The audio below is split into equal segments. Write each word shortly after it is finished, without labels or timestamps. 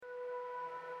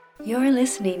You're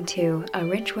listening to a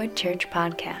Richwood Church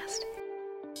podcast.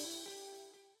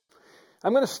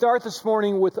 I'm going to start this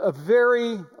morning with a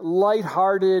very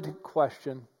lighthearted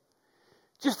question,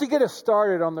 just to get us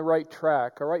started on the right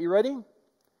track. All right, you ready?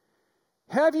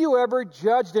 Have you ever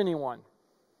judged anyone?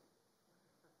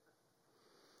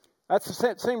 That's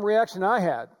the same reaction I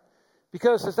had,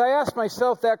 because as I asked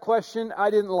myself that question,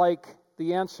 I didn't like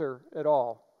the answer at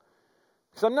all.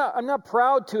 So I'm not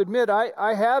proud to admit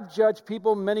I have judged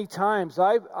people many times.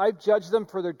 I've judged them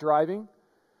for their driving.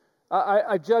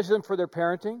 I've judged them for their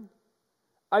parenting.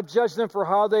 I've judged them for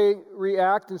how they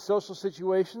react in social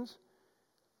situations.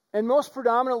 And most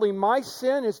predominantly, my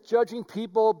sin is judging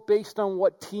people based on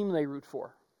what team they root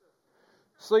for.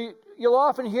 So you'll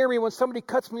often hear me when somebody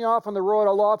cuts me off on the road,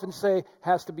 I'll often say,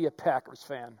 has to be a Packers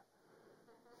fan.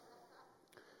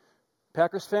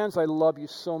 Packers fans, I love you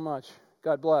so much.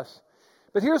 God bless.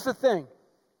 But here's the thing.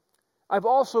 I've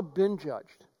also been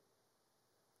judged.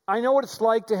 I know what it's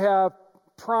like to have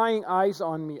prying eyes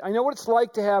on me. I know what it's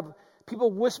like to have people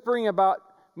whispering about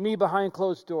me behind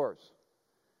closed doors.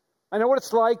 I know what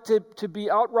it's like to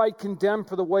be outright condemned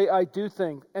for the way I do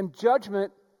things. And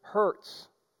judgment hurts.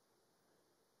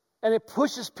 And it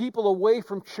pushes people away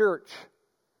from church.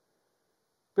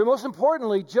 But most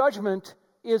importantly, judgment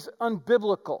is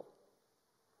unbiblical.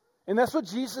 And that's what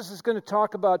Jesus is going to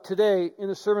talk about today in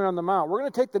the Sermon on the Mount. We're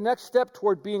going to take the next step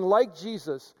toward being like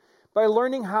Jesus by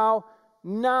learning how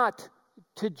not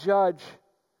to judge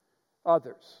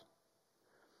others.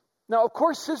 Now, of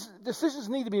course, decisions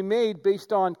need to be made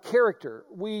based on character.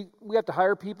 We have to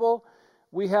hire people.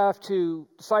 We have to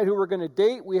decide who we're going to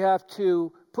date. We have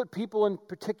to put people in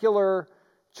particular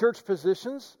church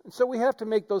positions. And so we have to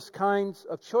make those kinds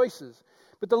of choices.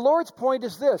 But the Lord's point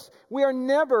is this: we are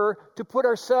never to put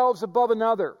ourselves above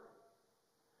another.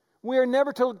 We are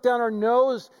never to look down our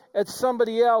nose at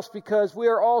somebody else because we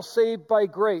are all saved by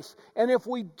grace. And if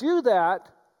we do that,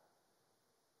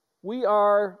 we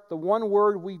are the one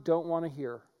word we don't want to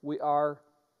hear. We are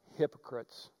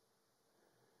hypocrites.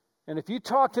 And if you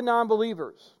talk to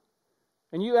non-believers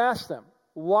and you ask them,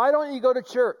 why don't you go to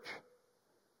church?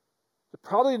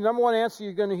 Probably the number one answer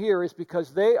you're going to hear is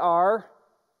because they are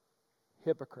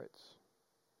hypocrites.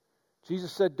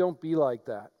 Jesus said, don't be like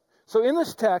that. So in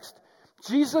this text,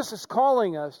 Jesus is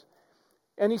calling us,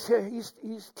 and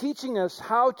he's teaching us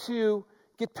how to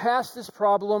get past this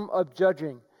problem of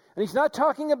judging. And he's not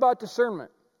talking about discernment.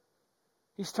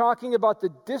 He's talking about the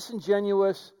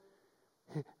disingenuous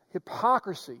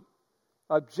hypocrisy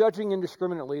of judging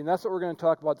indiscriminately. And that's what we're going to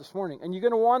talk about this morning. And you're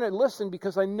going to want to listen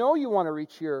because I know you want to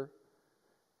reach your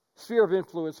sphere of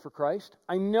influence for Christ.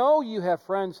 I know you have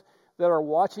friends that are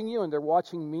watching you and they're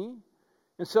watching me.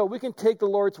 And so we can take the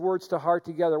Lord's words to heart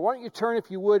together. Why don't you turn, if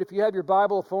you would, if you have your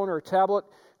Bible, a phone, or a tablet,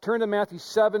 turn to Matthew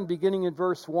 7, beginning in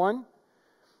verse 1.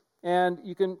 And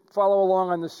you can follow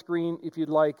along on the screen if you'd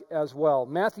like as well.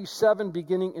 Matthew 7,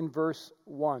 beginning in verse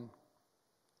 1.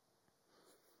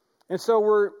 And so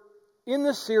we're in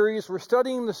this series, we're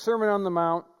studying the Sermon on the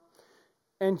Mount,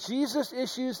 and Jesus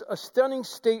issues a stunning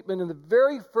statement in the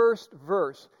very first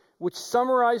verse, which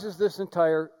summarizes this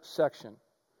entire section.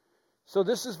 So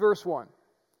this is verse 1.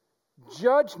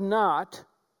 Judge not,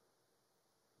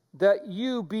 that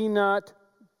you be not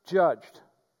judged.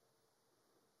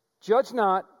 Judge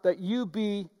not, that you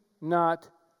be not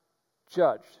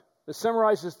judged. This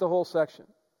summarizes the whole section.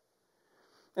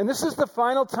 And this is the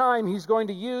final time he's going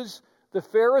to use the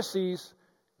Pharisees'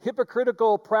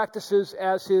 hypocritical practices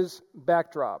as his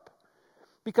backdrop.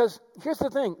 Because here's the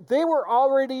thing, they were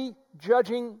already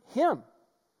judging him.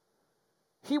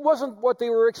 He wasn't what they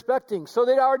were expecting. So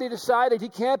they'd already decided he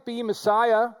can't be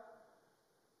Messiah.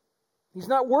 He's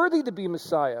not worthy to be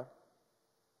Messiah.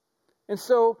 And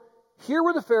so here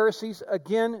were the Pharisees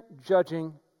again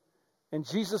judging, and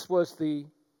Jesus was the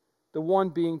one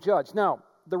being judged. Now,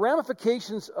 the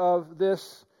ramifications of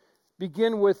this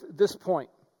begin with this point.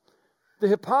 The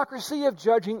hypocrisy of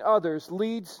judging others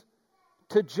leads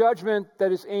to judgment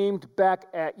that is aimed back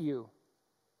at you.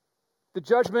 The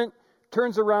judgment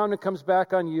turns around and comes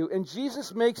back on you. And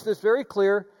Jesus makes this very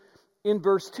clear in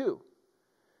verse 2.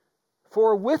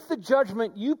 For with the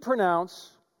judgment you pronounce,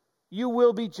 you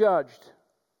will be judged.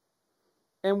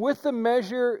 And with the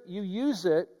measure you use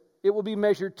it, it will be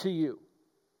measured to you.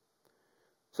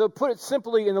 So put it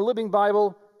simply in the Living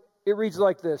Bible, it reads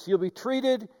like this. You'll be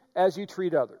treated as you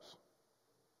treat others.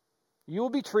 You will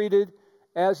be treated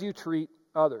as you treat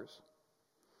others.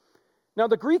 Now,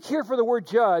 the Greek here for the word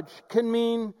judge can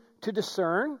mean to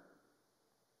discern,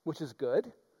 which is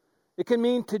good. It can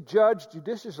mean to judge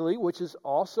judiciously, which is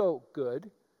also good.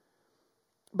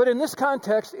 But in this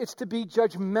context, it's to be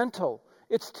judgmental.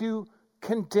 It's to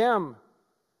condemn.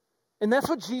 And that's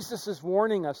what Jesus is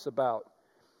warning us about.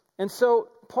 And so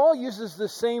Paul uses the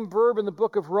same verb in the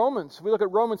book of Romans. If we look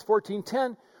at Romans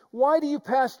 14:10, why do you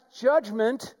pass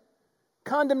judgment,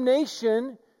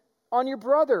 condemnation on your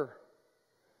brother?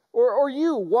 Or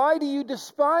you, why do you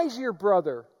despise your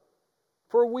brother?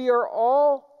 For we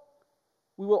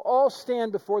will all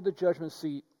stand before the judgment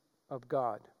seat of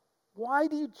God. Why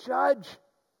do you judge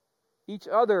each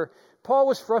other? Paul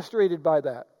was frustrated by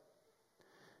that.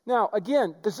 Now,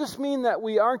 again, does this mean that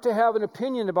we aren't to have an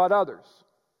opinion about others?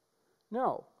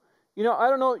 No. I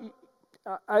don't know.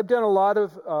 I've done a lot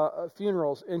of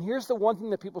funerals, and here's the one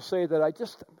thing that people say that I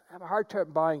just have a hard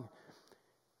time buying.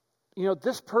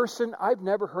 This person, I've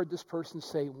never heard this person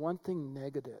say one thing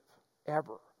negative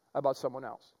ever about someone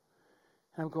else.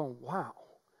 And I'm going, wow.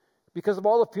 Because of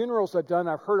all the funerals I've done,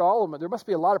 I've heard all of them. There must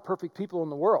be a lot of perfect people in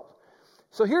the world.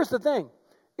 So here's the thing.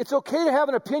 It's okay to have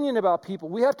an opinion about people.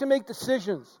 We have to make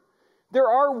decisions. There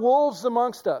are wolves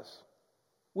amongst us.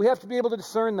 We have to be able to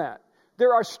discern that.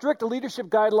 There are strict leadership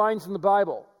guidelines in the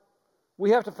Bible.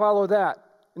 We have to follow that.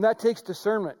 And that takes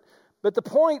discernment. But the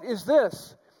point is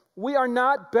this. We are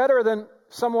not better than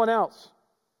someone else.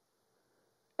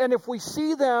 And if we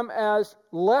see them as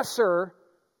lesser,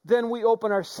 then we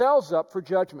open ourselves up for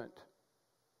judgment.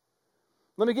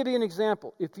 Let me give you an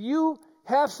example. If you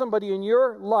have somebody in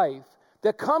your life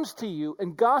that comes to you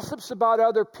and gossips about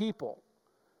other people,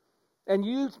 and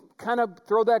you kind of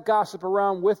throw that gossip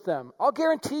around with them, I'll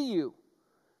guarantee you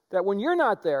that when you're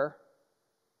not there,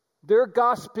 they're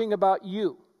gossiping about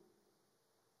you,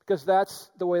 because that's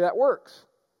the way that works.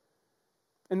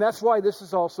 And that's why this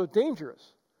is also dangerous.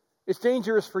 It's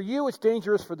dangerous for you, it's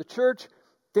dangerous for the church,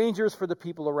 dangerous for the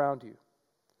people around you.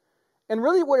 And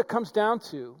really what it comes down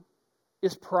to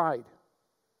is pride.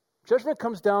 Judgment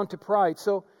comes down to pride.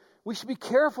 So we should be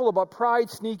careful about pride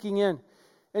sneaking in.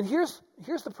 And here's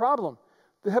the problem.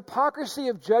 The hypocrisy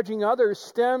of judging others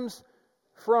stems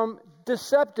from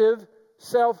deceptive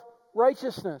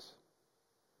self-righteousness.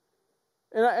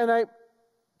 And I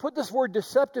put this word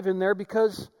deceptive in there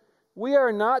because we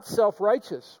are not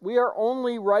self-righteous. We are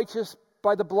only righteous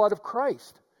by the blood of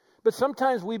Christ. But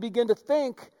sometimes we begin to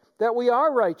think that we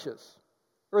are righteous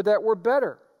or that we're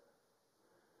better.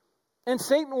 And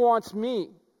Satan wants me.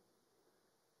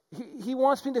 He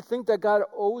wants me to think that God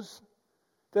owes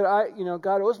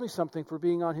me something for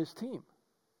being on his team.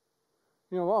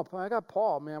 Well, I got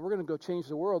Paul, man, we're going to go change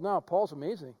the world. No, Paul's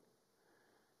amazing.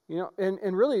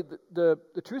 And really the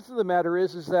truth of the matter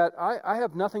is that I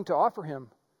have nothing to offer him.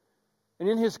 And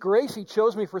in his grace, he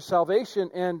chose me for salvation,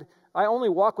 and I only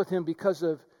walk with him because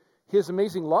of his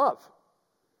amazing love.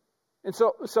 And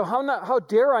so how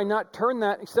dare I not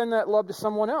extend that love to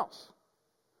someone else?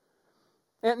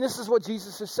 And this is what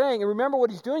Jesus is saying. And remember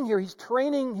what he's doing here. He's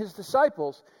training his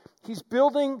disciples. He's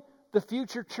building the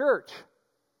future church.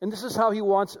 And this is how he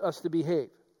wants us to behave.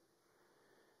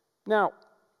 Now,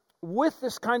 with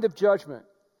this kind of judgment,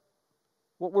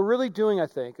 what we're really doing, I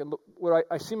think, and what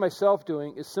I see myself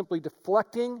doing, is simply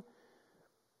deflecting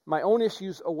my own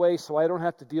issues away so I don't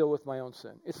have to deal with my own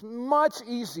sin. It's much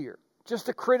easier just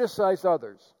to criticize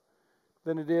others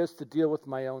than it is to deal with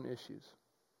my own issues.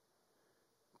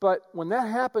 But when that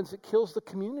happens, it kills the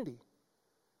community.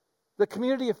 The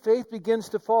community of faith begins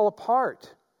to fall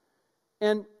apart.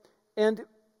 And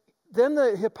then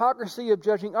the hypocrisy of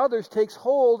judging others takes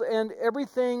hold, and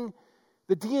everything,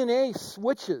 the DNA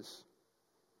switches.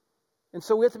 And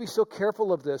so we have to be so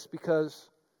careful of this because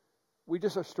we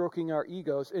just are stroking our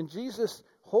egos. And Jesus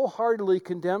wholeheartedly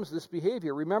condemns this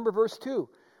behavior. Remember verse 2.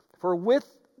 For with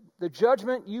the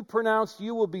judgment you pronounce,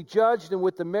 you will be judged, and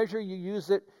with the measure you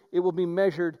use it, it will be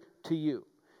measured to you.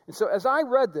 And so as I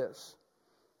read this,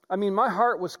 my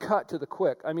heart was cut to the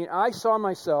quick. I saw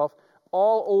myself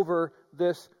all over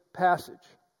this passage.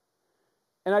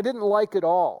 And I didn't like at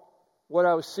all what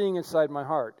I was seeing inside my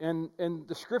heart. And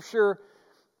the scripture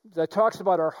that talks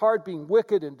about our heart being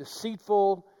wicked and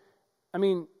deceitful,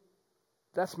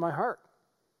 that's my heart.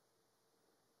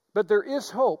 But there is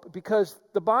hope because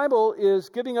the Bible is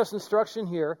giving us instruction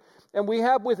here, and we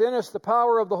have within us the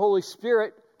power of the Holy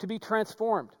Spirit to be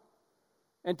transformed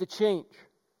and to change.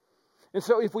 And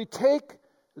so if we take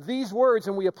these words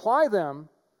and we apply them,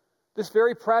 this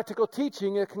very practical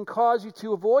teaching, it can cause you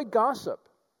to avoid gossip.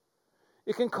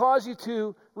 It can cause you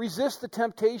to resist the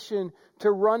temptation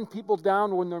to run people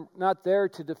down when they're not there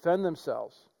to defend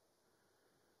themselves.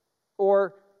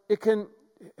 Or it can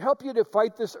help you to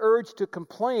fight this urge to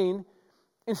complain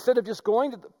instead of just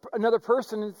going to another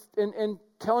person and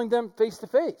telling them face to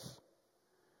face.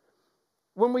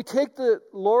 When we take the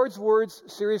Lord's words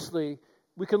seriously,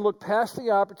 we can look past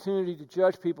the opportunity to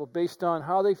judge people based on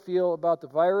how they feel about the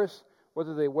virus,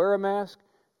 whether they wear a mask,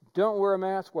 don't wear a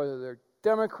mask, whether they're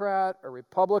Democrat or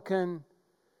Republican.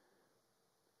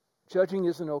 Judging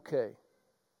isn't okay.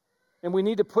 And we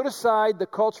need to put aside the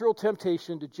cultural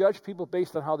temptation to judge people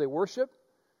based on how they worship,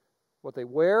 what they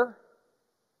wear,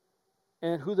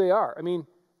 and who they are. I mean,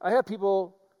 I have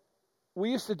people,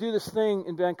 we used to do this thing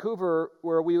in Vancouver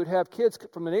where we would have kids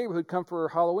from the neighborhood come for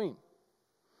Halloween.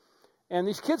 And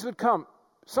these kids would come.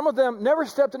 Some of them never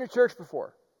stepped in a church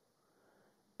before.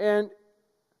 And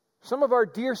some of our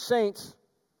dear saints,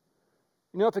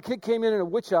 if a kid came in a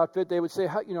witch outfit, they would say,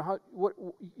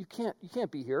 you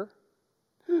can't be here.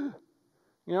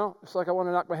 It's like I want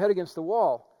to knock my head against the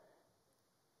wall.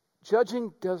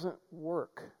 Judging doesn't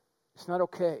work. It's not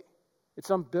okay. It's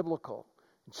unbiblical.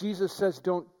 Jesus says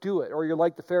don't do it, or you're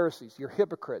like the Pharisees. You're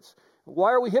hypocrites.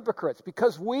 Why are we hypocrites?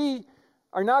 Because we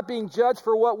are not being judged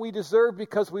for what we deserve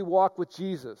because we walk with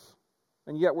Jesus,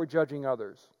 and yet we're judging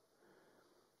others.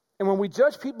 And when we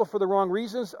judge people for the wrong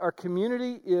reasons, our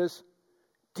community is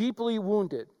deeply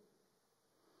wounded.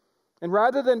 And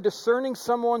rather than discerning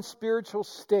someone's spiritual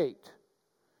state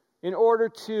in order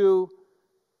to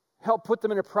help put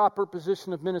them in a proper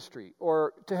position of ministry,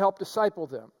 or to help disciple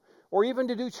them, or even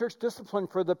to do church discipline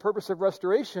for the purpose of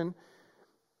restoration,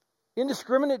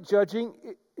 indiscriminate judging,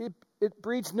 it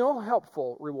breeds no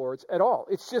helpful rewards at all.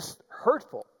 It's just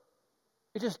hurtful.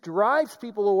 It just drives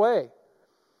people away.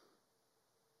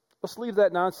 Let's leave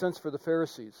that nonsense for the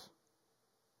Pharisees.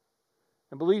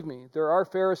 And believe me, there are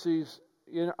Pharisees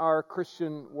in our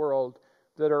Christian world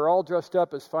that are all dressed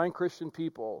up as fine Christian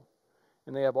people,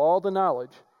 and they have all the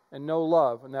knowledge and no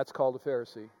love, and that's called a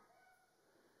Pharisee.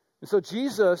 And so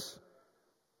Jesus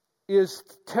is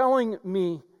telling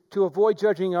me to avoid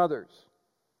judging others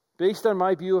based on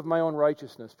my view of my own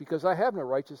righteousness, because I have no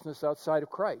righteousness outside of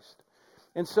Christ.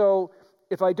 And so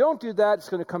if I don't do that, it's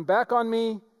going to come back on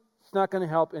me. It's not going to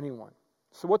help anyone.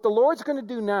 So what the Lord's going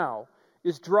to do now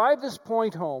is drive this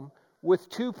point home with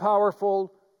two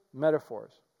powerful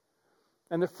metaphors.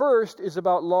 And the first is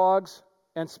about logs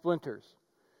and splinters.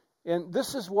 And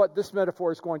this is what this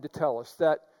metaphor is going to tell us,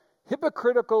 that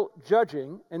hypocritical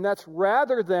judging, and that's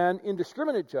rather than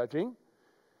indiscriminate judging,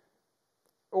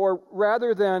 or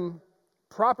rather than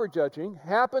proper judging,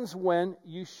 happens when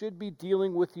you should be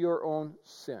dealing with your own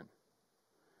sin.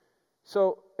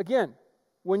 So, again,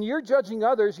 when you're judging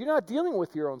others, you're not dealing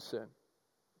with your own sin.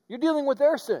 You're dealing with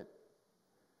their sin.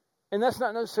 And that's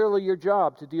not necessarily your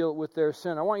job to deal with their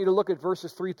sin. I want you to look at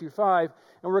verses 3 through 5,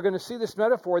 and we're going to see this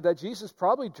metaphor that Jesus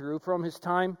probably drew from his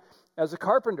time as a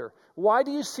carpenter. Why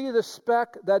do you see the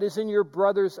speck that is in your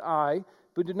brother's eye,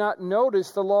 but do not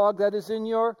notice the log that is in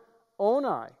your own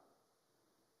eye?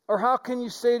 Or how can you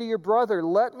say to your brother,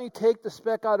 let me take the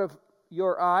speck out of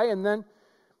your eye, and then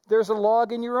there's a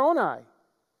log in your own eye?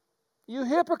 You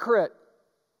hypocrite!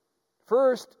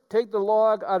 First, take the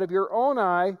log out of your own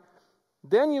eye,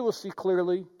 then you will see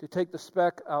clearly to take the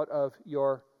speck out of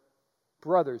your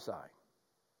brother's eye.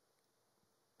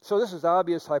 So this is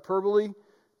obvious hyperbole,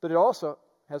 but it also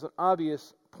has an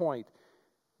obvious point.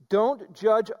 Don't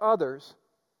judge others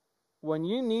when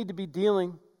you need to be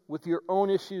dealing with your own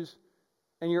issues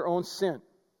and your own sin.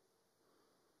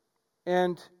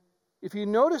 And if you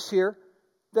notice here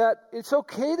that it's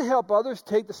okay to help others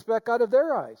take the speck out of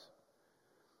their eyes.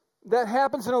 That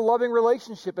happens in a loving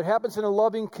relationship. It happens in a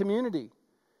loving community.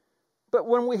 But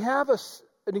when we have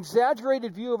an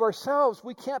exaggerated view of ourselves,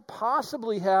 we can't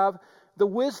possibly have the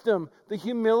wisdom, the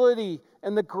humility,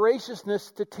 and the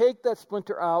graciousness to take that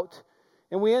splinter out,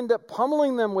 and we end up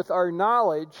pummeling them with our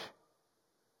knowledge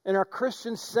and our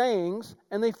Christian sayings,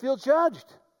 and they feel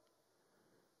judged.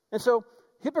 And so,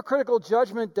 hypocritical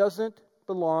judgment doesn't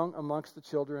belong amongst the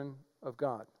children of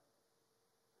God.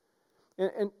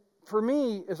 And for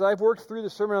me, as I've worked through the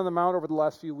Sermon on the Mount over the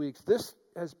last few weeks, this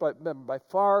has been by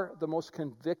far the most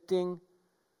convicting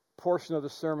portion of the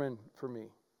sermon for me.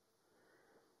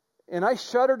 And I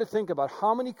shudder to think about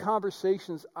how many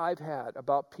conversations I've had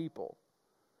about people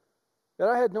that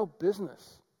I had no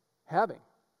business having,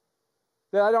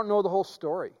 that I don't know the whole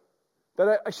story,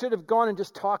 that I should have gone and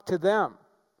just talked to them.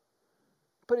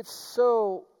 But it's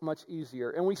so much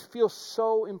easier, and we feel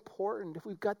so important if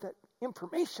we've got that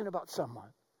information about someone.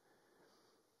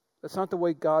 That's not the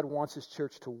way God wants His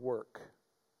church to work.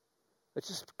 It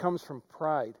just comes from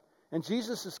pride. And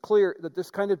Jesus is clear that this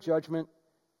kind of judgment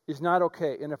is not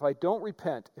okay. And if I don't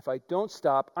repent, if I don't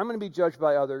stop, I'm going to be judged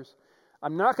by others.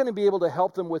 I'm not going to be able to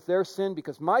help them with their sin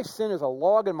because my sin is a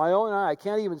log in my own eye. I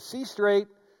can't even see straight,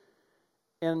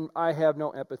 and I have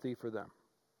no empathy for them.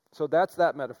 So that's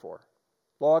that metaphor.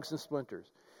 Logs and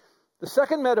splinters. The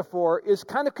second metaphor is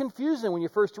kind of confusing when you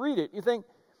first read it. You think,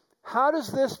 how does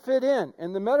this fit in?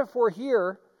 And the metaphor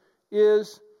here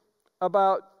is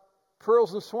about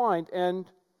pearls and swine, and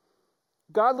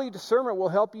godly discernment will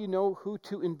help you know who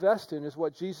to invest in, is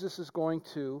what Jesus is going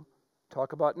to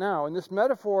talk about now. And this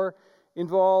metaphor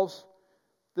involves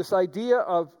this idea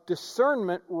of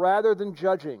discernment rather than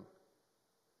judging.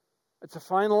 It's a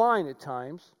fine line at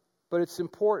times, but it's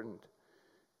important.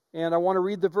 And I want to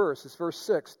read the verse. It's verse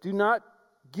 6. Do not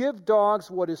give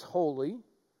dogs what is holy.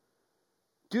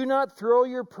 Do not throw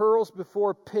your pearls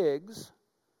before pigs,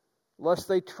 lest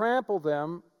they trample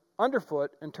them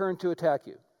underfoot and turn to attack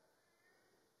you.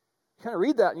 You kind of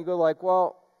read that and you go like,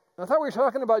 well, I thought we were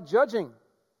talking about judging.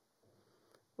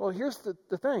 Well, here's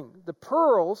the thing. The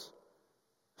pearls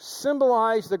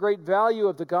symbolize the great value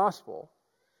of the gospel.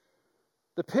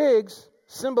 The pigs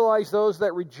symbolize those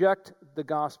that reject the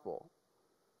gospel.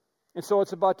 And so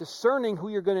it's about discerning who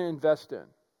you're going to invest in.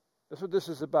 That's what this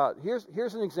is about.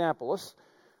 Here's an example.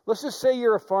 Let's just say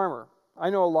you're a farmer. I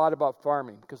know a lot about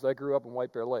farming because I grew up in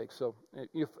White Bear Lake. So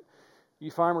you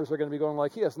farmers are going to be going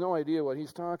like, he has no idea what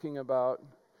he's talking about.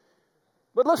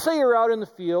 But let's say you're out in the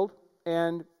field,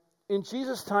 and in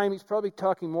Jesus' time, he's probably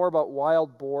talking more about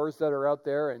wild boars that are out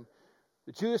there, and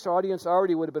the Jewish audience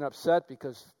already would have been upset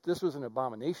because this was an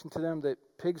abomination to them, that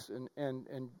pigs and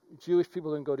Jewish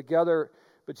people didn't go together.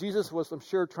 But Jesus was, I'm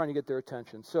sure, trying to get their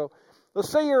attention. So let's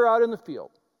say you're out in the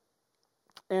field,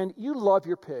 and you love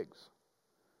your pigs.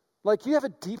 Like, you have a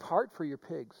deep heart for your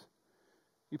pigs.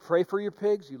 You pray for your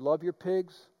pigs, you love your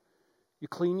pigs, you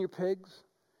clean your pigs.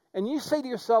 And you say to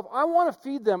yourself, I want to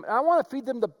feed them. I want to feed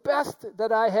them the best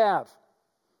that I have.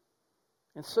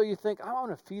 And so you think, I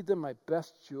want to feed them my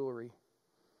best jewelry.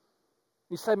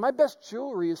 You say, my best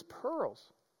jewelry is pearls.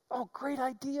 Oh, great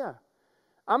idea.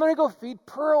 I'm going to go feed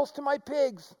pearls to my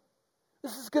pigs.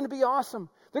 This is going to be awesome.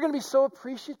 They're going to be so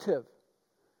appreciative.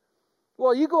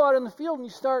 Well, you go out in the field and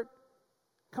you start,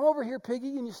 come over here,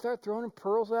 piggy, and you start throwing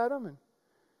pearls at them and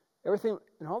everything.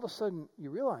 And all of a sudden you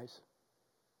realize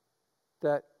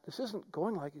that this isn't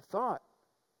going like you thought.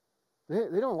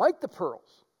 They don't like the pearls.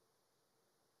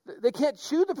 They can't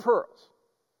chew the pearls.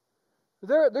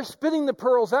 They're spitting the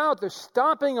pearls out. They're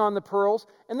stomping on the pearls.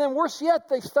 And then worse yet,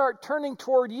 they start turning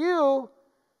toward you.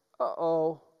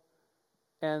 Uh-oh.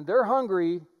 And they're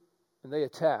hungry and they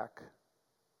attack.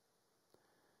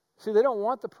 See, they don't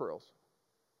want the pearls.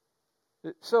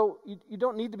 So you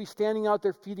don't need to be standing out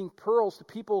there feeding pearls to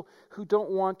people who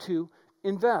don't want to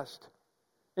invest.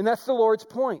 And that's the Lord's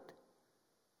point.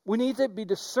 We need to be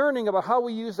discerning about how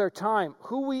we use our time,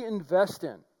 who we invest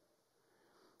in.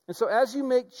 And so as you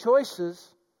make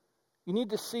choices, you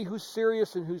need to see who's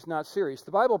serious and who's not serious.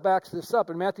 The Bible backs this up.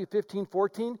 In Matthew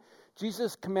 15:14,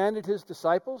 Jesus commanded his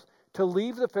disciples to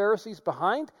leave the Pharisees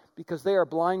behind because they are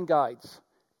blind guides.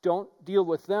 Don't deal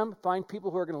with them. Find people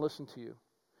who are going to listen to you.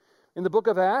 In the book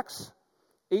of Acts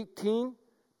 18,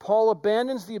 Paul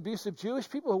abandons the abusive Jewish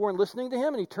people who weren't listening to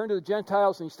him, and he turned to the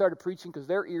Gentiles and he started preaching because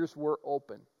their ears were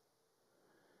open.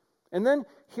 And then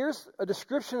here's a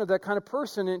description of that kind of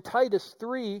person in Titus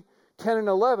 3:10 and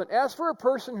 11. As for a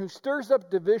person who stirs up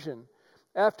division,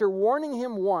 after warning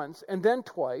him once and then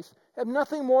twice, have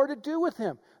nothing more to do with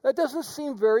him. That doesn't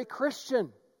seem very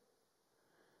Christian.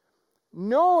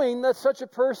 Knowing that such a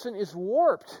person is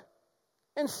warped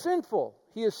and sinful,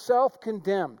 he is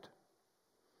self-condemned.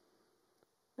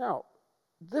 Now,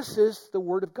 this is the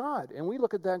Word of God. And we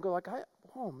look at that and go like,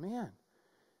 oh man.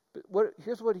 But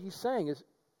here's what he's saying is,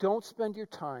 don't spend your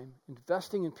time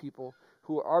investing in people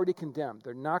who are already condemned.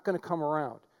 They're not going to come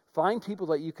around. Find people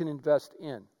that you can invest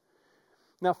in.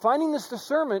 Now, finding this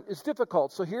discernment is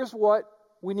difficult. So here's what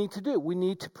we need to do. We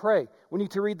need to pray. We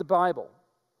need to read the Bible.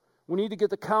 We need to get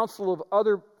the counsel of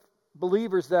other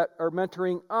believers that are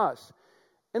mentoring us.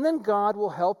 And then God will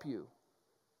help you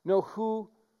know who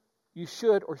you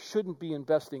should or shouldn't be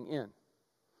investing in.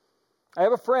 I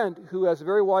have a friend who has a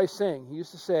very wise saying. He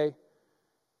used to say,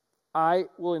 I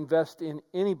will invest in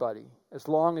anybody as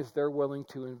long as they're willing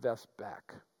to invest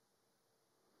back.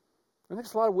 I think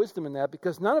there's a lot of wisdom in that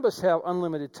because none of us have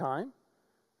unlimited time.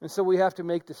 And so we have to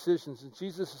make decisions. And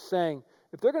Jesus is saying,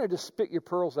 if they're going to just spit your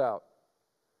pearls out,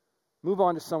 move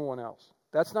on to someone else.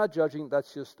 That's not judging,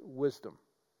 that's just wisdom.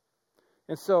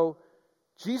 And so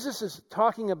Jesus is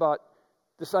talking about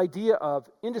this idea of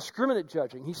indiscriminate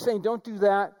judging. He's saying, don't do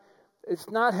that. It's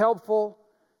not helpful.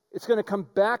 It's going to come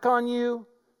back on you.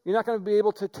 You're not going to be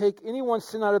able to take anyone's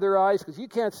sin out of their eyes because you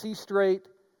can't see straight,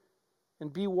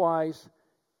 and be wise.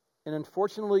 And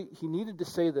unfortunately, he needed to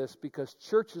say this because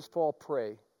churches fall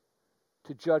prey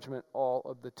to judgment all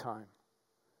of the time.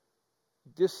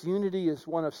 Disunity is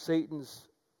one of Satan's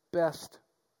best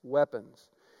weapons.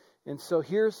 And so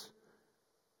here's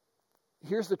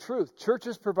the truth.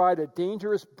 Churches provide a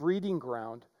dangerous breeding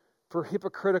ground for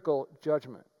hypocritical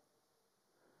judgment.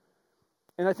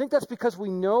 And I think that's because we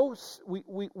know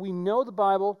the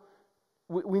Bible,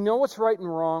 we know what's right and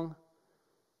wrong,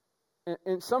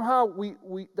 and somehow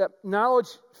that knowledge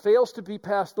fails to be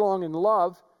passed along in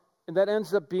love, and that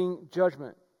ends up being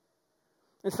judgment.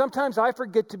 And sometimes I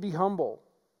forget to be humble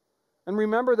and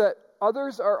remember that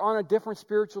others are on a different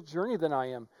spiritual journey than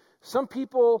I am. Some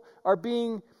people are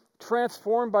being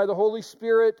transformed by the Holy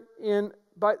Spirit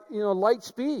by light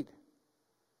speed.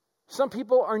 Some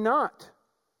people are not.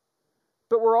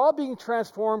 But we're all being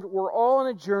transformed. We're all on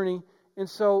a journey. And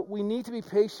so we need to be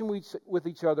patient with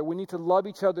each other. We need to love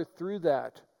each other through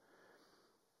that.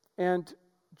 And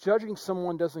judging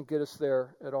someone doesn't get us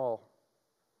there at all.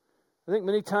 I think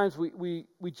many times we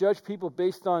judge people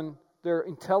based on their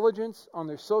intelligence, on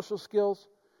their social skills.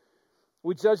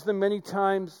 We judge them many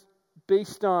times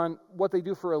based on what they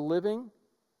do for a living.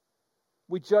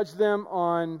 We judge them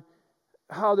on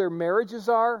how their marriages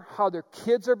are, how their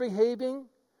kids are behaving.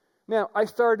 Now, I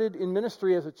started in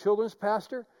ministry as a children's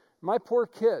pastor. My poor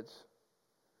kids.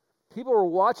 People were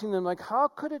watching them like, how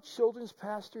could a children's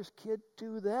pastor's kid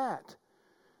do that?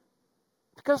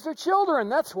 Because they're children,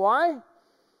 that's why.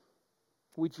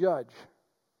 We judge.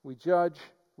 We judge.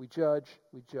 We judge.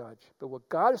 We judge. But what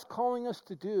God is calling us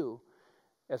to do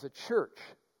as a church,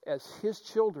 as His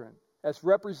children, as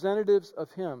representatives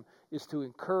of Him, is to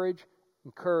encourage,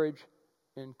 encourage,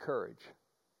 encourage.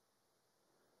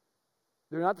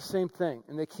 They're not the same thing,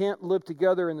 and they can't live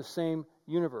together in the same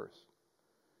universe.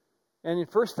 And in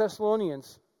 1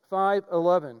 Thessalonians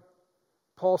 5:11,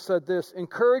 Paul said this,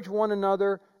 encourage one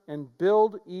another and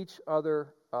build each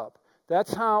other up.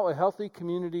 That's how a healthy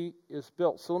community is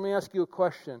built. So let me ask you a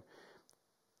question.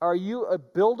 Are you a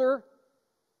builder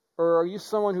or are you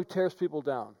someone who tears people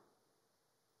down?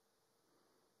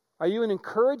 Are you an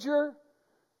encourager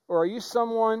or are you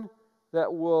someone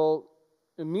that will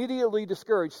immediately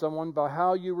discourage someone by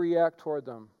how you react toward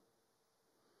them?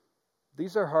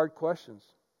 These are hard questions.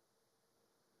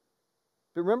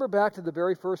 But remember back to the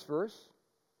very first verse?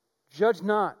 Judge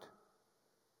not,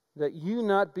 that you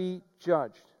not be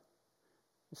judged.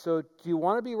 So do you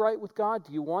want to be right with God?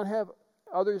 Do you want to have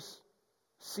others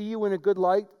see you in a good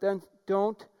light? Then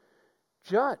don't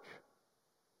judge.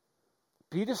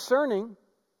 Be discerning.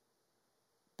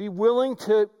 Be willing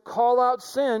to call out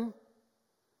sin,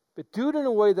 but do it in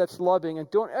a way that's loving. And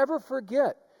don't ever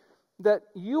forget that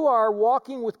you are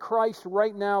walking with Christ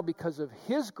right now because of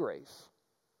His grace.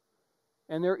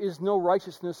 And there is no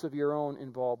righteousness of your own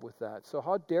involved with that. So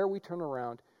how dare we turn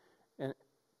around and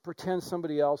pretend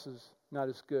somebody else is not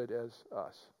as good as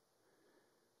us?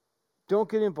 Don't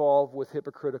get involved with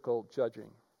hypocritical judging.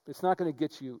 It's not going to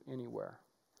get you anywhere.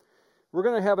 We're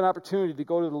going to have an opportunity to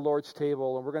go to the Lord's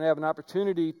table, and we're going to have an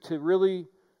opportunity to really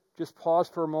just pause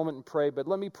for a moment and pray. But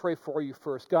let me pray for you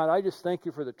first. God, I just thank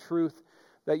you for the truth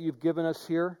that you've given us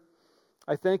here.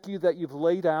 I thank you that you've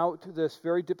laid out this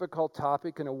very difficult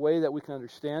topic in a way that we can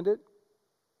understand it.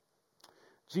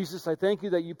 Jesus, I thank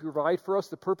you that you provide for us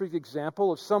the perfect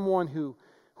example of someone who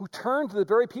turned to the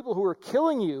very people who were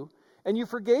killing you, and you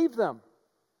forgave them.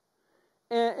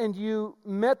 And you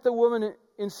met the woman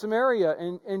in Samaria,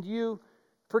 and you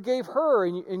forgave her,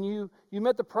 and you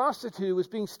met the prostitute who was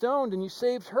being stoned, and you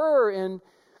saved her, and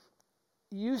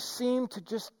you seemed to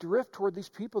just drift toward these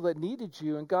people that needed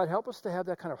you. And God, help us to have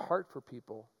that kind of heart for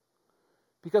people.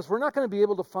 Because we're not going to be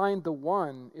able to find the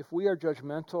one if we are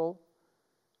judgmental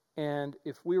and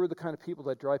if we were the kind of people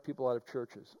that drive people out of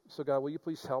churches. So God, will you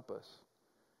please help us?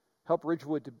 Help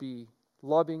Ridgewood to be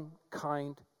loving,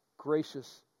 kind,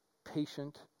 gracious,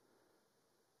 patient.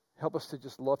 Help us to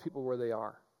just love people where they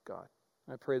are, God.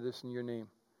 I pray this in your name.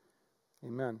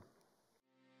 Amen.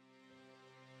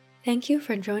 Thank you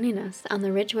for joining us on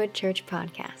the Ridgewood Church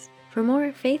podcast. For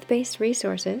more faith-based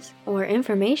resources or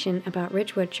information about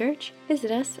Ridgewood Church,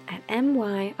 visit us at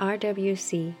myrwc.org.